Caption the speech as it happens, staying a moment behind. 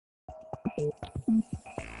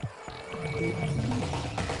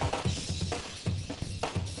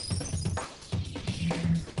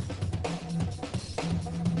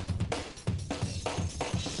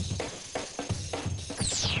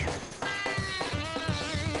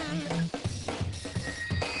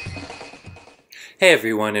Hey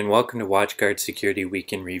everyone, and welcome to WatchGuard Security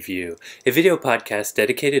Week in Review, a video podcast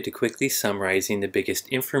dedicated to quickly summarizing the biggest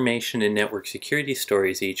information and network security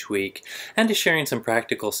stories each week, and to sharing some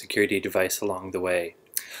practical security advice along the way.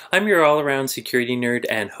 I'm your all-around security nerd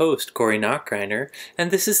and host, Corey Nachreiner,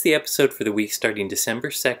 and this is the episode for the week starting December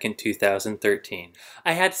 2nd, 2013.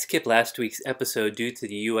 I had to skip last week's episode due to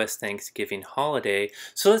the US Thanksgiving holiday,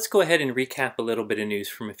 so let's go ahead and recap a little bit of news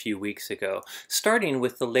from a few weeks ago, starting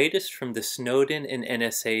with the latest from the Snowden and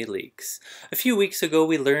NSA leaks. A few weeks ago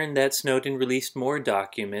we learned that Snowden released more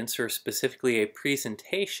documents, or specifically a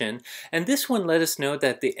presentation, and this one let us know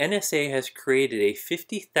that the NSA has created a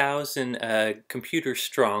 50,000 computer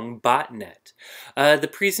strong botnet. The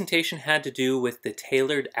presentation had to do with the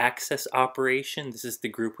Tailored Access Operation. This is the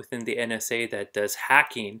group within the NSA that does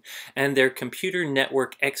hacking, and their computer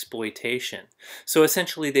network exploitation. So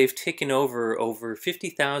essentially they've taken over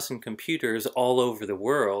 50,000 computers all over the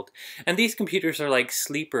world, and these computers are like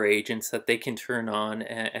sleeper agents that they can turn on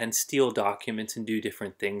and steal documents and do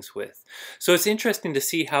different things with. So it's interesting to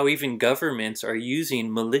see how even governments are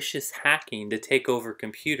using malicious hacking to take over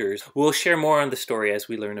computers. We'll share more on the story as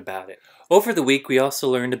we learn about it. Over the week, we also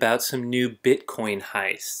learned about some new Bitcoin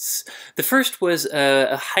heists. The first was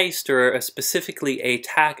a heist, or specifically an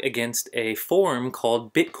attack against a forum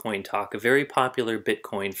called Bitcoin Talk, a very popular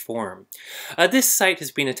Bitcoin forum. This site has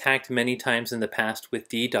been attacked many times in the past with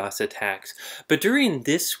DDoS attacks, but during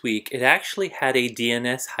this week, it actually had a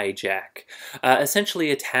DNS hijack. Essentially,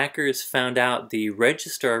 attackers found out the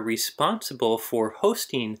registrar responsible for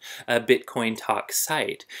hosting a Bitcoin Talk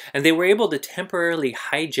site, and they were able to temporarily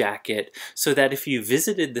hijack it so that if you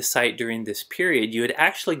visited the site during this period, you would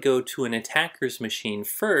actually go to an attacker's machine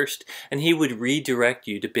first, and he would redirect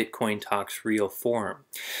you to Bitcoin Talk's real forum.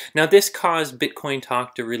 Now, this caused Bitcoin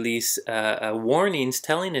Talk to release warnings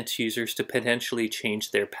telling its users to potentially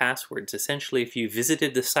change their passwords. Essentially, if you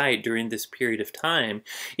visited the site during this period of time,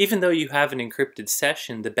 even though you have an encrypted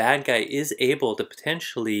session, the bad guy is able to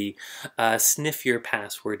potentially sniff your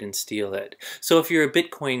password and steal it. So if you're a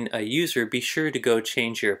Bitcoin user, be sure to go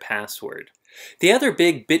change your password. The other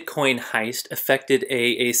big Bitcoin heist affected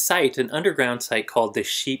a site, an underground site called the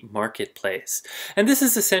Sheep Marketplace. And this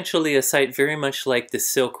is essentially a site very much like the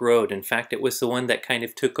Silk Road. In fact, it was the one that kind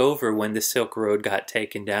of took over when the Silk Road got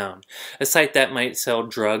taken down. A site that might sell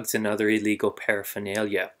drugs and other illegal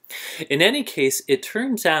paraphernalia. In any case, it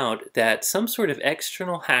turns out that some sort of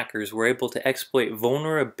external hackers were able to exploit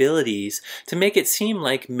vulnerabilities to make it seem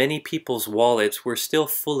like many people's wallets were still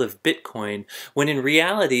full of Bitcoin, when in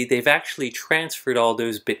reality they've actually transferred all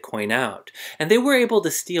those Bitcoin out. And they were able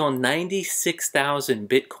to steal 96,000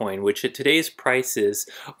 Bitcoin, which at today's prices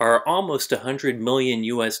are almost $100 million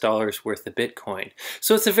US worth of Bitcoin.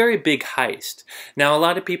 So it's a very big heist. Now, a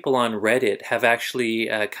lot of people on Reddit have actually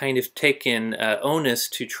kind of taken onus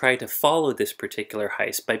to try to follow this particular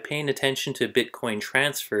heist by paying attention to Bitcoin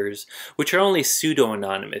transfers, which are only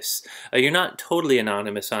pseudo-anonymous. You're not totally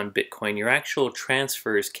anonymous on Bitcoin. Your actual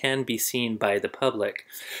transfers can be seen by the public.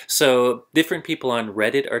 So different people on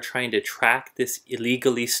Reddit are trying to track this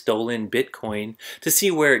illegally stolen Bitcoin to see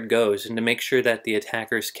where it goes, and to make sure that the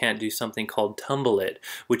attackers can't do something called tumble it,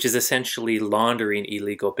 which is essentially laundering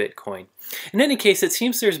illegal Bitcoin. In any case, it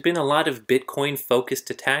seems there's been a lot of Bitcoin-focused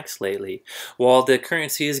attacks lately. While the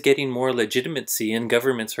currency is getting more legitimacy and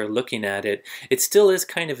governments are looking at it, it still is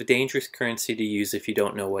kind of a dangerous currency to use if you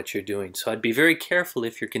don't know what you're doing. So I'd be very careful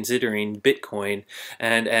if you're considering Bitcoin,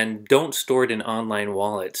 and don't store it in online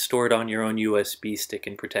wallets. Store it on your own USB stick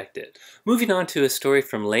and protect it. Moving on to a story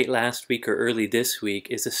from late last week or early this week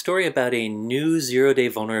is a story about a new zero-day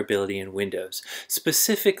vulnerability in Windows,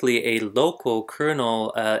 specifically a local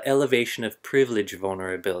kernel elevation of privilege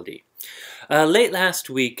vulnerability. Late last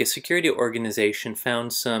week, a security organization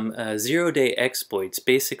found some zero-day exploits.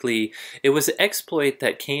 Basically, it was an exploit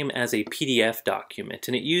that came as a PDF document,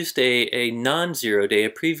 and it used a non-zero-day, a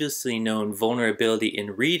previously known vulnerability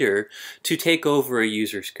in Reader to take over a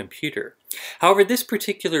user's computer. However, this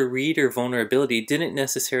particular reader vulnerability didn't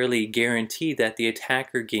necessarily guarantee that the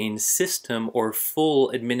attacker gained system or full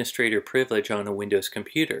administrator privilege on a Windows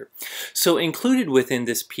computer. So included within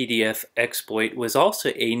this PDF exploit was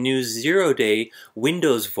also a new zero-day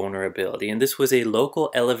Windows vulnerability, and this was a local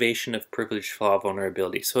elevation of privilege flaw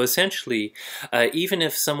vulnerability. So essentially, even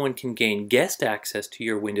if someone can gain guest access to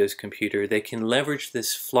your Windows computer, they can leverage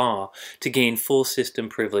this flaw to gain full system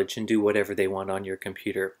privilege and do whatever they want on your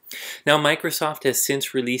computer. Now, Microsoft has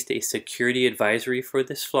since released a security advisory for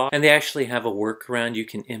this flaw, and they actually have a workaround you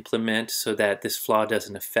can implement so that this flaw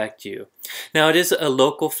doesn't affect you. Now, it is a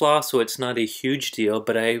local flaw, so it's not a huge deal,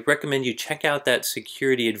 but I recommend you check out that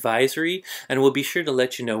security advisory, and we'll be sure to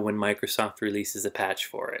let you know when Microsoft releases a patch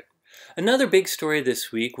for it. Another big story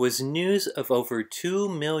this week was news of over 2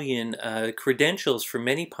 million credentials for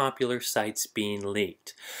many popular sites being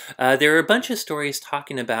leaked. There are a bunch of stories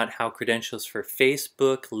talking about how credentials for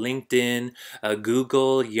Facebook, LinkedIn,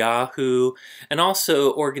 Google, Yahoo, and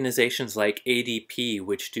also organizations like ADP,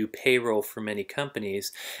 which do payroll for many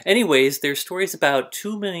companies. Anyways, there's stories about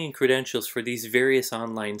 2 million credentials for these various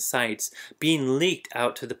online sites being leaked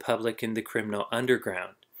out to the public in the criminal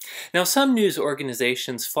underground. Now, some news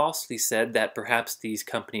organizations falsely said that perhaps these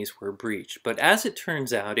companies were breached, but as it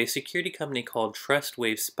turns out, a security company called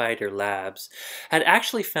TrustWave Spider Labs had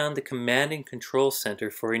actually found the command and control center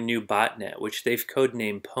for a new botnet, which they've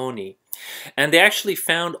codenamed Pony. And they actually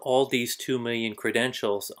found all these 2 million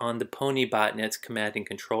credentials on the Pony botnet's command and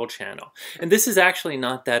control channel. And this is actually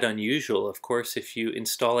not that unusual. Of course, if you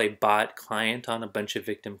install a bot client on a bunch of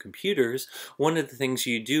victim computers, one of the things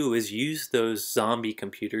you do is use those zombie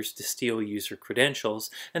computers to steal user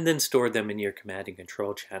credentials and then store them in your command and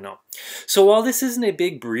control channel. So while this isn't a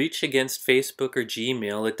big breach against Facebook or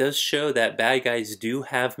Gmail, it does show that bad guys do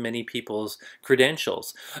have many people's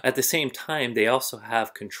credentials. At the same time, they also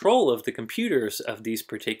have control of the computers of these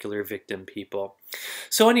particular victim people.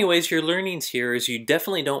 So anyways, your learnings here is you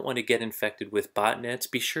definitely don't want to get infected with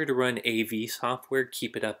botnets. Be sure to run AV software,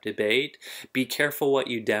 keep it up to date. Be careful what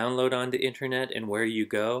you download on the internet and where you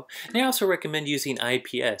go. And I also recommend using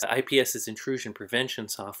IPS. IPS is intrusion prevention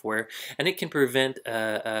software, and it can prevent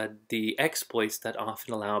the exploits that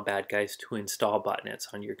often allow bad guys to install botnets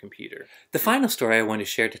on your computer. The final story I want to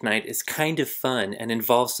share tonight is kind of fun and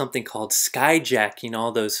involves something called skyjacking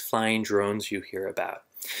all those flying drones you hear about.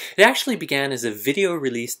 It actually began as a video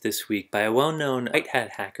released this week by a well-known white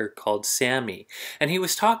hat hacker called Sammy, and he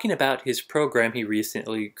was talking about his program he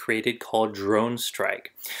recently created called Drone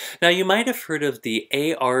Strike. Now, you might have heard of the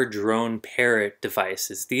AR.drone parrot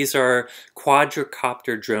devices. These are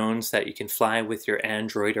quadricopter drones that you can fly with your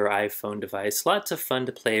Android or iPhone device. Lots of fun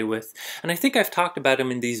to play with, and I think I've talked about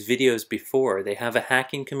them in these videos before. They have a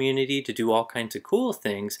hacking community to do all kinds of cool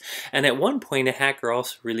things, and at one point a hacker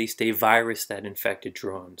also released a virus that infected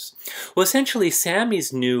drones. Well, essentially,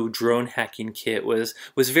 Sammy's new drone hacking kit was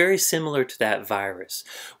very similar to that virus.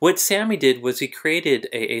 What Sammy did was he created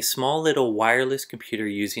a small little wireless computer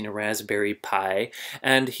using a Raspberry Pi,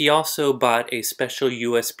 and he also bought a special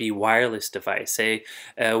USB wireless device,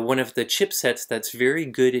 one of the chipsets that's very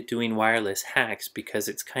good at doing wireless hacks because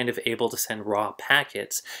it's kind of able to send raw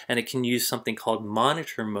packets, and it can use something called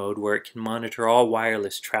monitor mode where it can monitor all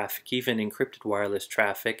wireless traffic, even encrypted wireless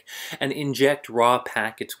traffic, and inject raw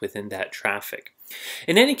packets within that traffic.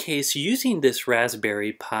 In any case, using this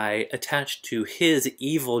Raspberry Pi attached to his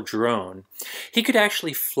evil drone, he could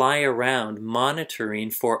actually fly around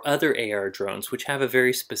monitoring for other AR drones, which have a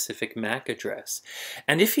very specific MAC address.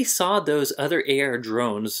 And if he saw those other AR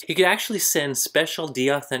drones, he could actually send special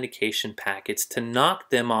deauthentication packets to knock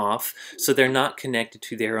them off so they're not connected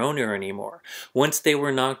to their owner anymore. Once they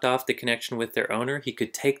were knocked off the connection with their owner, he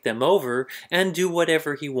could take them over and do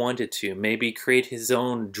whatever he wanted to. Maybe create his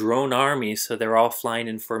own drone army so they're all flying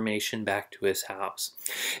in formation back to his house.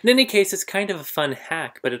 In any case, it's kind of a fun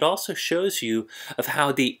hack, but it also shows you of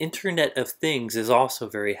how the Internet of Things is also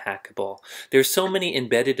very hackable. There's so many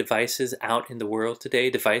embedded devices out in the world today,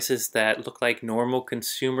 devices that look like normal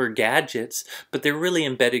consumer gadgets, but they're really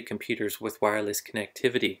embedded computers with wireless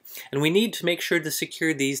connectivity. And we need to make sure to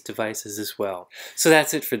secure these devices as well. So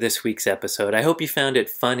that's it for this week's episode. I hope you found it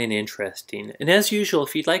fun and interesting. And as usual,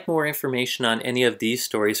 if you'd like more information on any of these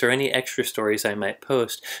stories or any extra stories I might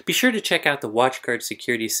post, be sure to check out the WatchGuard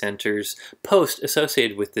Security Center's post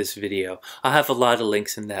associated with this video. I'll have a lot of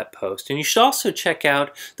links in that post. And you should also check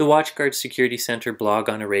out the WatchGuard Security Center blog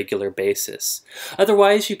on a regular basis.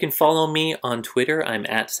 Otherwise, you can follow me on Twitter, I'm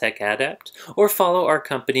at SecAdapt, or follow our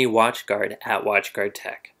company WatchGuard at WatchGuard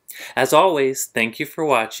Tech. As always, thank you for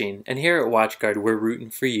watching, and here at WatchGuard, we're rooting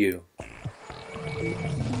for you.